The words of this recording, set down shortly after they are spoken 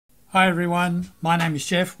Hi everyone, my name is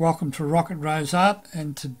Jeff. Welcome to Rocket Rose Art,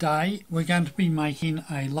 and today we're going to be making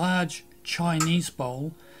a large Chinese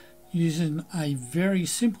bowl using a very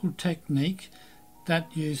simple technique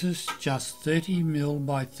that uses just 30mm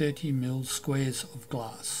by 30mm squares of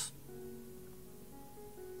glass.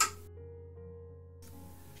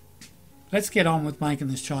 Let's get on with making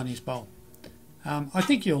this Chinese bowl. I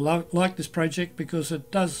think you'll like this project because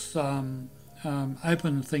it does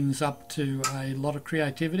open things up to a lot of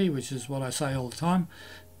creativity, which is what I say all the time,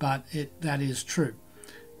 but that is true.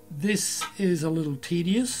 This is a little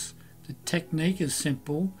tedious. The technique is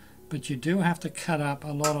simple, but you do have to cut up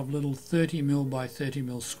a lot of little 30mm by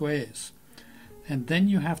 30mm squares, and then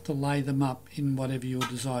you have to lay them up in whatever your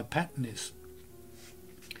desired pattern is.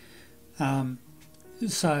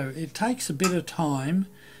 So it takes a bit of time,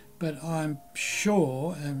 but I'm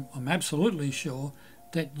sure, and I'm absolutely sure,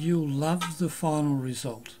 that you'll love the final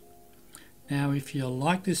result. Now, if you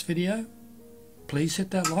like this video, please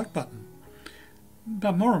hit that like button.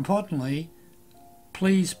 But more importantly,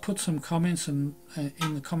 please put some comments in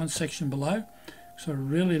the comments section below. So I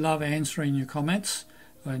really love answering your comments,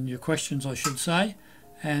 and your questions I should say,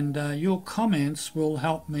 and your comments will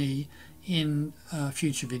help me in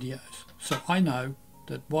future videos. So I know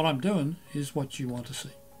that what I'm doing is what you want to see.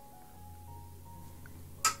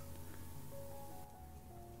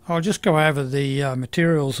 I'll just go over the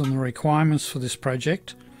materials and the requirements for this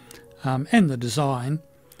project and the design,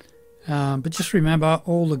 but just remember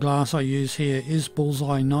all the glass I use here is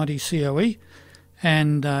Bullseye 90 COE,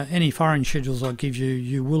 and any firing schedules I give you,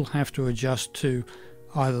 you will have to adjust to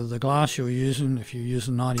either the glass you're using if you're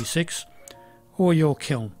using 96 or your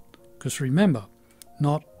kiln, because remember,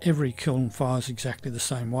 not every kiln fires exactly the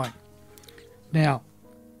same way. Now,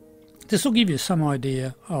 this will give you some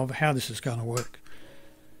idea of how this is going to work.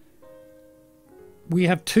 We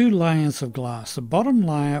have two layers of glass. The bottom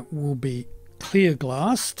layer will be clear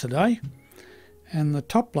glass today, and the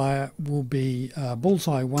top layer will be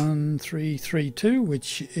Bullseye 1332,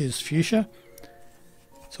 which is fuchsia.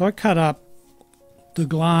 So I cut up the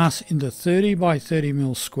glass into 30 by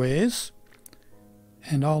 30mm squares,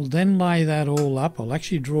 and I'll then lay that all up. I'll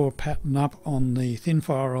actually draw a pattern up on the thin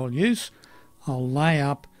fire I'll use. I'll lay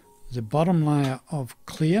up the bottom layer of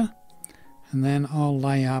clear, and then I'll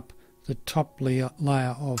lay up the top layer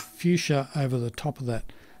of fuchsia over the top of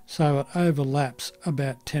that, so it overlaps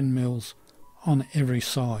about 10 mils on every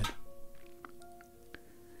side.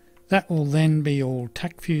 That will then be all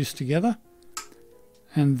tack fused together,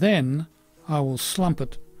 and then I will slump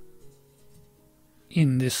it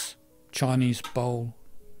in this Chinese bowl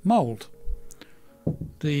mold.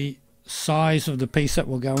 The size of the piece that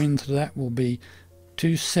will go into that will be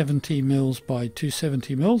 270 mils by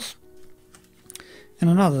 270 mils. And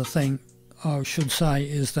another thing I should say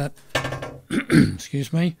is that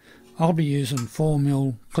excuse me, I'll be using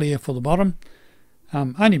 4mm clear for the bottom,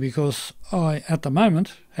 only because I at the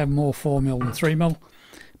moment have more 4mm than 3mm,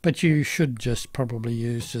 but you should just probably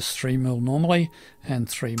use just 3mm normally and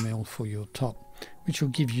 3mm for your top, which will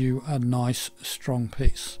give you a nice strong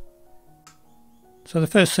piece. So the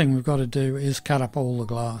first thing we've got to do is cut up all the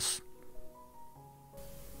glass.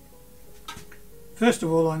 First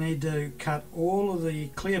of all, I need to cut all of the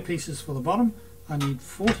clear pieces for the bottom. I need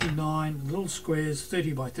 49 little squares,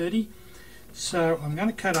 30 by 30. So I'm going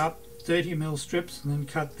to cut up 30mm strips and then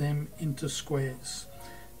cut them into squares.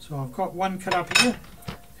 So I've got one cut up here,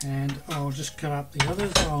 and I'll just cut up the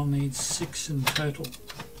others. I'll need 6 in total.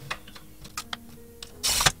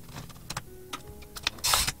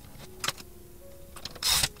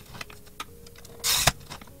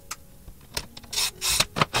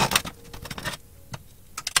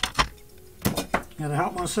 Now, to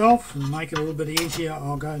help myself and make it a little bit easier,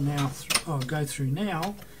 I'll go through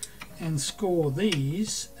now and score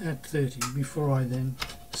these at 30 before I then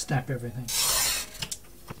snap everything.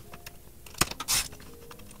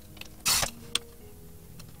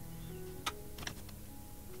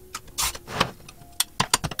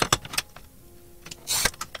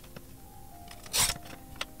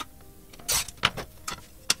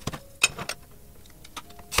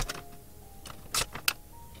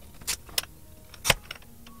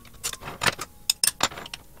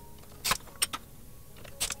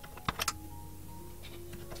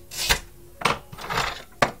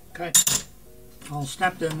 Okay, I'll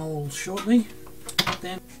snap them all shortly.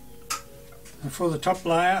 Then for the top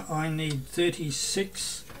layer I need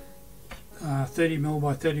 36 30mm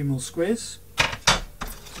by 30mm squares.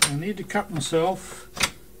 So I need to cut myself,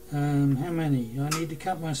 how many? I need to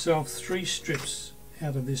cut myself 3 strips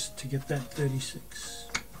out of this to get that 36.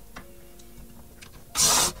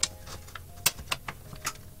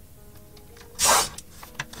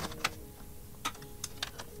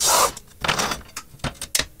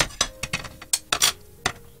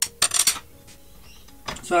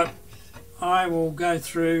 So I will go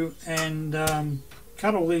through and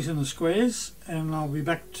cut all these into squares, and I'll be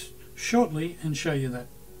back shortly and show you that.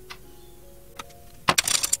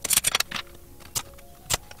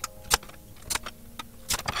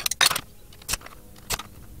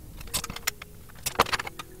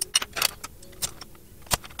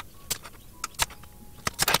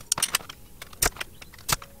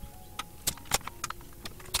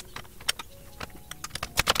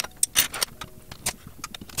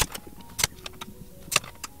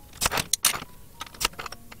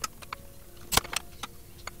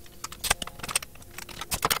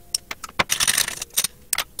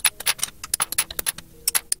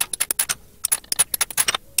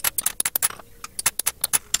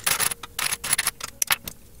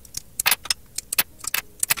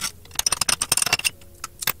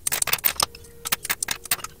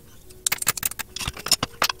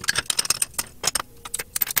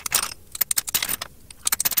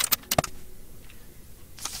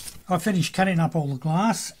 I finished cutting up all the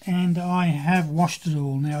glass and I have washed it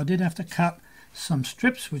all. Now I did have to cut some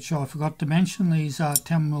strips, which I forgot to mention. These are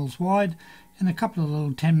 10 mils wide and a couple of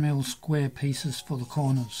little 10 mil square pieces for the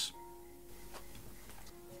corners.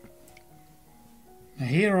 Now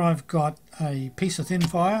here I've got a piece of thin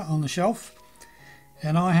fire on the shelf,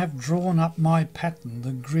 and I have drawn up my pattern,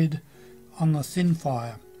 the grid on the thin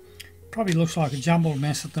fire. Probably looks like a jumbled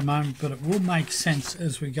mess at the moment, but it will make sense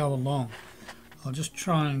as we go along. I'll just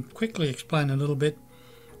try and quickly explain a little bit.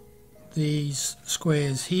 These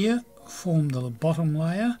squares here form the bottom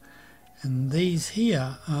layer, and these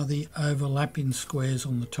here are the overlapping squares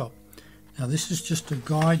on the top. Now this is just a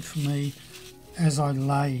guide for me as I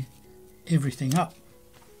lay everything up,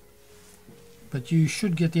 but you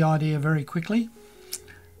should get the idea very quickly.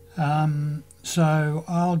 So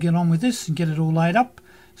I'll get on with this and get it all laid up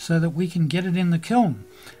so that we can get it in the kiln.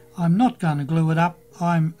 I'm not going to glue it up.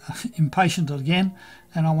 I'm impatient again,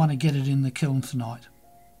 and I want to get it in the kiln tonight.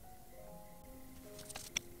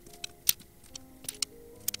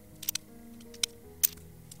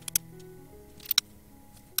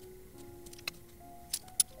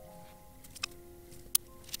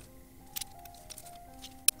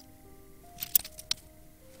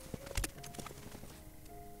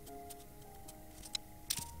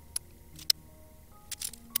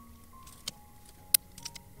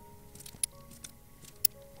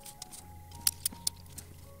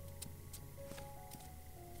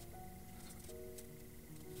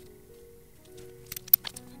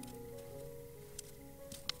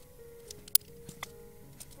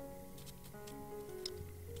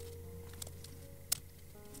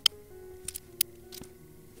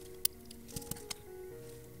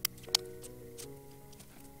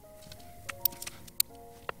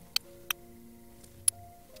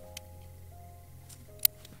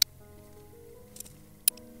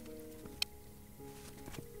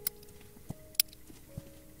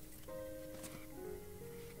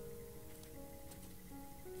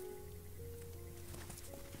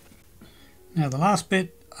 Now the last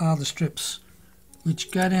bit are the strips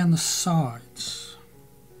which go down the sides.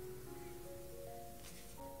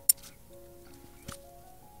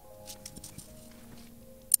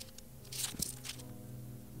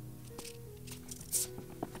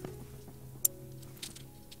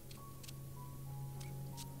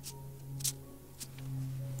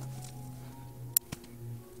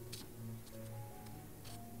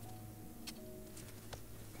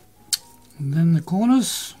 And then the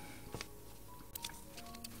corners.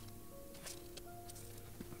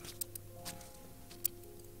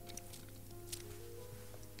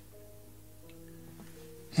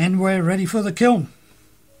 And we're ready for the kiln.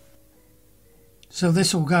 So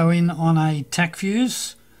this will go in on a tack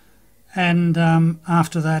fuse, and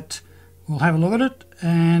after that we'll have a look at it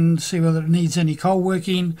and see whether it needs any cold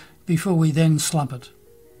working before we then slump it.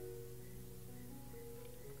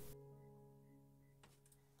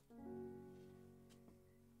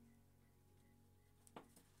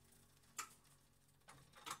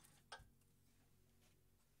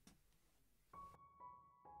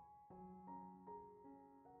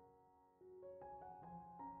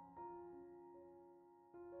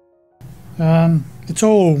 It's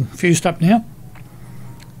all fused up now,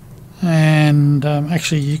 and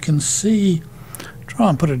actually you can see, try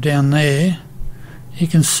and put it down there, you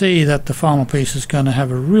can see that the final piece is going to have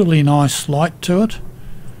a really nice light to it.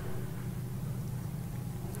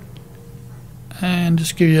 And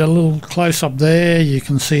just give you a little close up there, you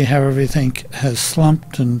can see how everything has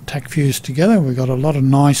slumped and tack fused together. We've got a lot of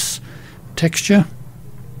nice texture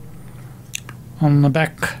on the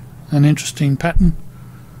back, an interesting pattern.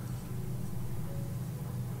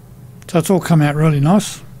 So it's all come out really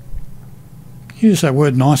nice. use that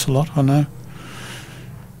word nice a lot, I know.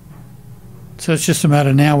 So it's just a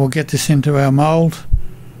matter now, we'll get this into our mould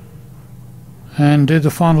and do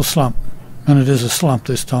the final slump. And it is a slump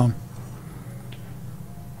this time.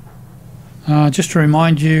 Just to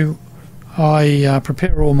remind you, I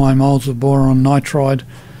prepare all my moulds with boron nitride,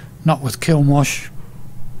 not with kiln wash.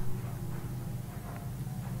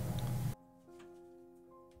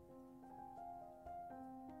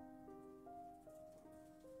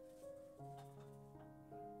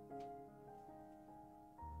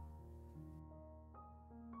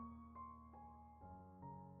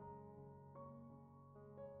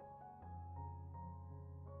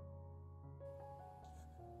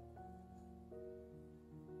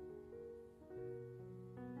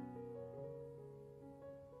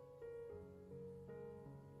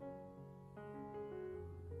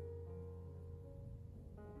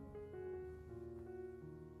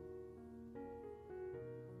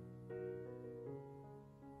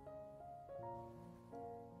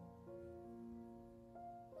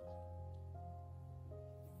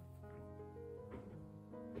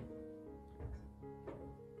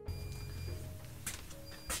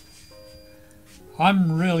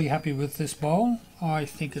 I'm really happy with this bowl. I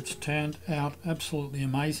think it's turned out absolutely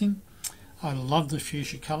amazing. I love the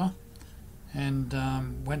fuchsia colour, and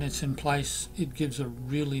when it's in place it gives a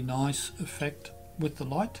really nice effect with the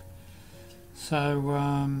light.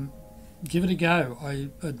 So give it a go. I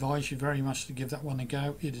advise you very much to give that one a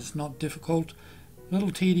go. It is not difficult, a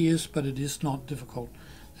little tedious, but it is not difficult.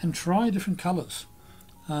 And try different colours.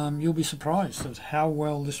 You'll be surprised at how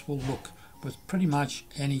well this will look with pretty much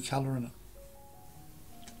any colour in it.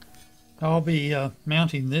 I'll be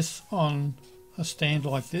mounting this on a stand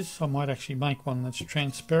like this. I might actually make one that's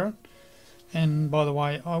transparent. And by the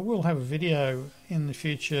way, I will have a video in the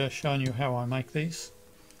future showing you how I make these.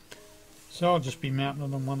 So I'll just be mounting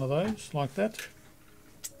it on one of those like that.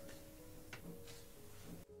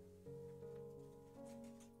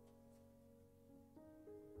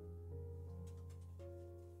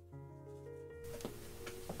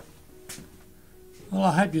 Well,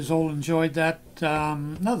 I hope you all enjoyed that.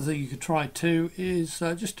 Another thing you could try too is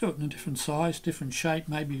just do it in a different size, different shape,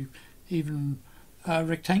 maybe even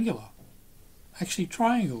rectangular. Actually,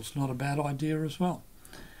 triangle's not a bad idea as well.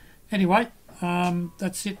 Anyway,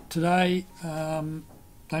 that's it today. Don't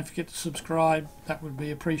forget to subscribe, that would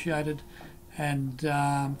be appreciated. And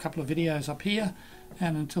a couple of videos up here.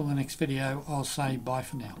 And until the next video, I'll say bye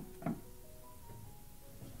for now.